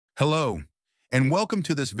Hello, and welcome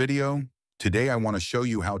to this video. Today I want to show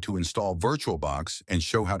you how to install VirtualBox and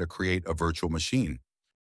show how to create a virtual machine.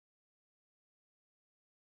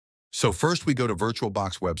 So first we go to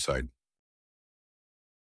VirtualBox website,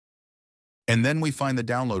 and then we find the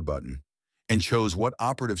download button and chose what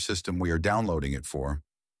operative system we are downloading it for.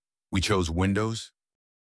 We chose Windows.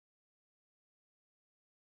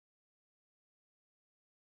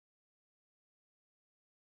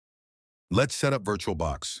 Let's set up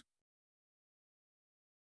VirtualBox.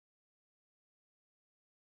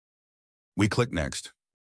 We click Next.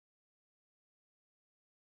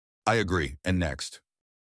 I agree, and Next.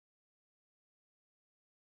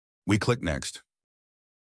 We click Next,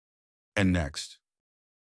 and Next,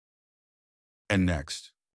 and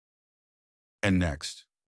Next, and Next.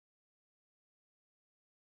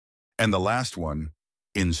 And the last one,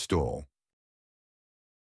 Install.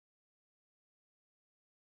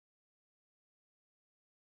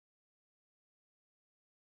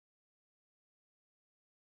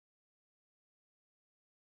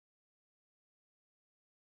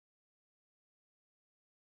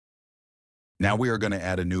 Now we are going to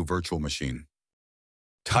add a new virtual machine.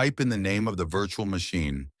 Type in the name of the virtual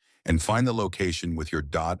machine and find the location with your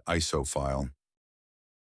 .iso file.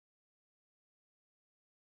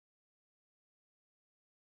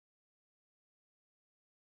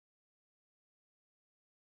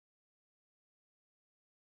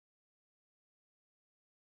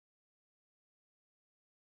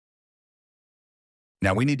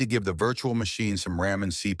 Now we need to give the virtual machine some RAM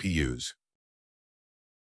and CPUs.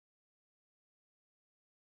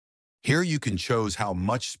 Here you can choose how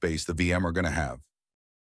much space the VM are going to have.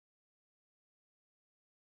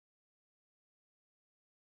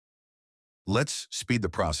 Let's speed the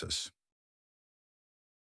process.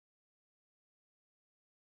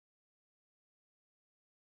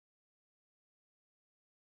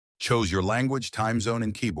 Choose your language, time zone,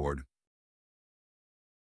 and keyboard.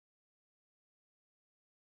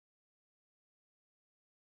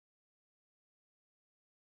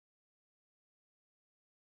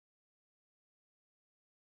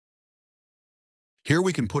 Here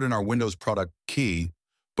we can put in our Windows product key,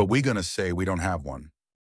 but we're going to say we don't have one.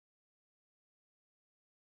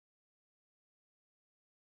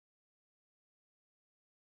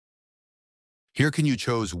 Here can you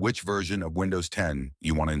choose which version of Windows 10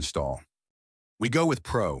 you want to install. We go with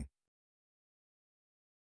Pro.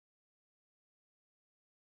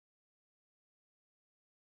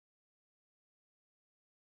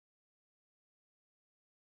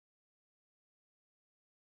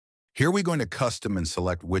 Here we're going to custom and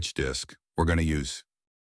select which disk we're going to use.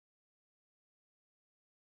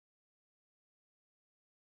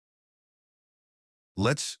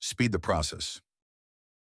 Let's speed the process.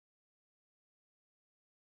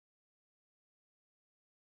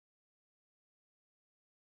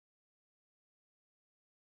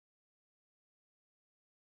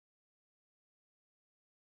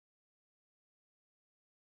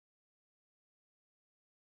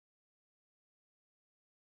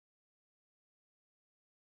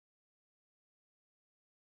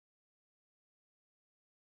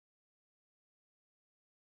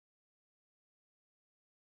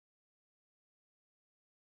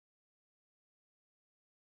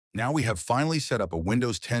 Now we have finally set up a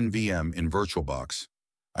Windows 10 VM in VirtualBox.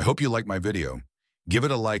 I hope you liked my video. Give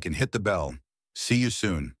it a like and hit the bell. See you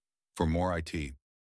soon for more IT.